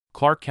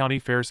Clark County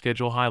Fair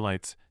Schedule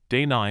Highlights,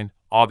 Day 9,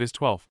 August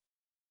 12th.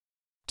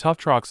 Tough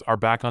Trucks are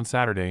back on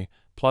Saturday,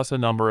 plus a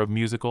number of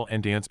musical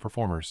and dance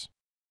performers.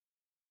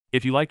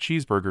 If you like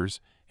cheeseburgers,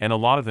 and a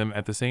lot of them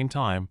at the same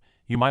time,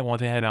 you might want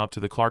to head out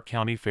to the Clark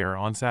County Fair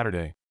on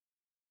Saturday.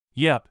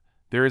 Yep,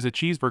 there is a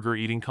cheeseburger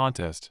eating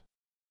contest.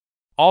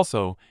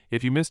 Also,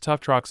 if you missed Tough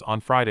Trucks on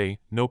Friday,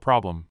 no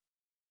problem.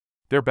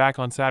 They're back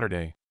on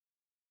Saturday.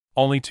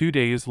 Only 2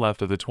 days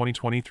left of the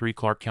 2023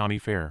 Clark County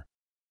Fair.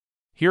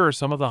 Here are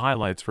some of the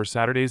highlights for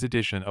Saturday's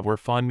edition of Where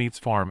Fun Meets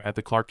Farm at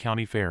the Clark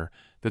County Fair.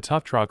 The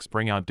Tough Trucks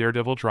bring out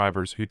daredevil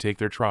drivers who take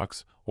their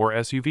trucks, or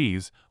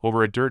SUVs,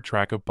 over a dirt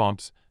track of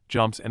bumps,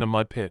 jumps and a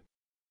mud pit.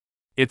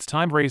 It's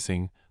timed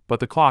racing, but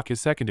the clock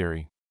is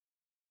secondary.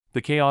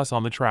 The chaos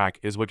on the track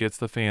is what gets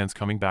the fans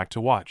coming back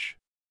to watch.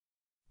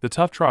 The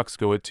Tough Trucks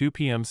go at 2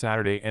 p.m.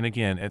 Saturday and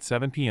again at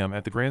 7 p.m.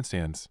 at the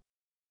grandstands.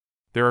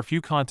 There are a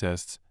few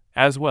contests,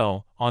 as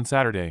well, on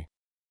Saturday.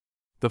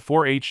 The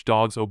 4-H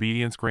Dogs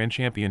Obedience Grand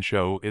Champion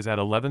Show is at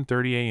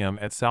 11:30 a.m.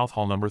 at South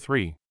Hall No.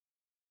 3.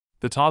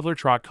 The Toddler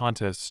Trot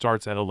Contest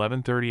starts at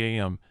 11:30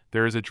 a.m.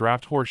 There is a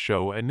Draft Horse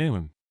Show at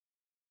noon.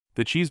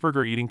 The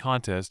Cheeseburger Eating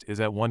Contest is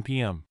at 1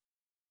 p.m.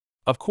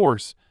 Of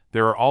course,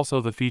 there are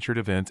also the featured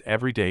events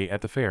every day at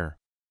the fair.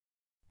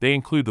 They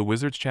include the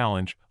Wizards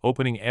Challenge,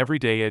 opening every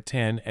day at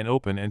 10 and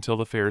open until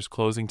the fair's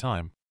closing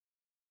time.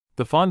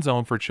 The Fun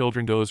Zone for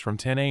children goes from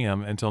 10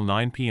 a.m. until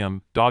 9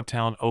 p.m.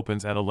 Dogtown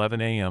opens at 11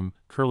 a.m.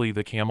 Curly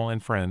the Camel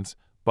and Friends,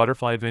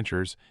 Butterfly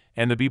Adventures,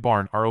 and the Bee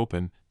Barn are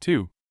open,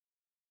 too.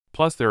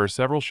 Plus there are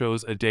several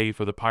shows a day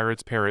for the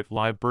Pirates Parrot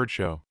Live Bird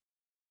Show.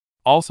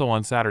 Also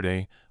on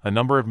Saturday, a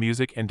number of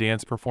music and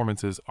dance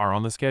performances are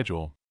on the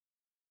schedule.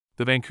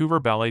 The Vancouver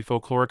Ballet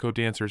Folklorico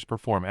dancers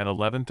perform at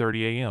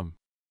 11:30 a.m.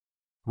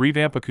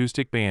 Revamp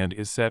Acoustic Band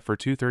is set for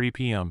 2:30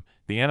 p.m.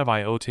 The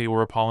Anabai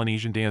Oteora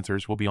Polynesian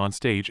dancers will be on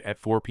stage at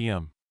 4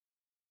 p.m.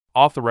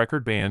 Off the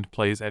Record Band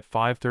plays at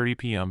 5:30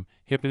 p.m.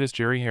 Hypnotist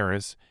Jerry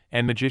Harris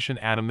and Magician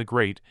Adam the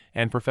Great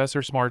and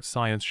Professor Smart's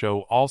Science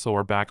Show also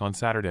are back on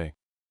Saturday.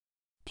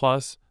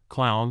 Plus,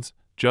 clowns,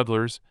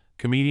 jugglers,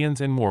 comedians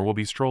and more will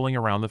be strolling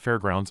around the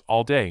fairgrounds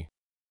all day.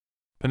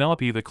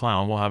 Penelope the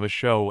Clown will have a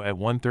show at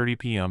 1:30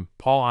 p.m.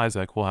 Paul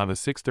Isaac will have a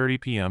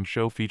 6:30 p.m.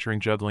 show featuring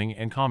juggling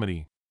and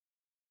comedy.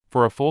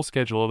 For a full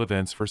schedule of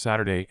events for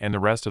Saturday and the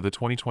rest of the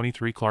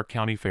 2023 Clark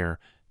County Fair,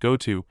 go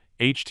to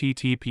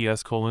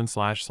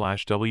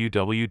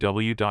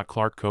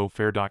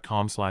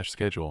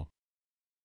https://www.clarkcofair.com/schedule.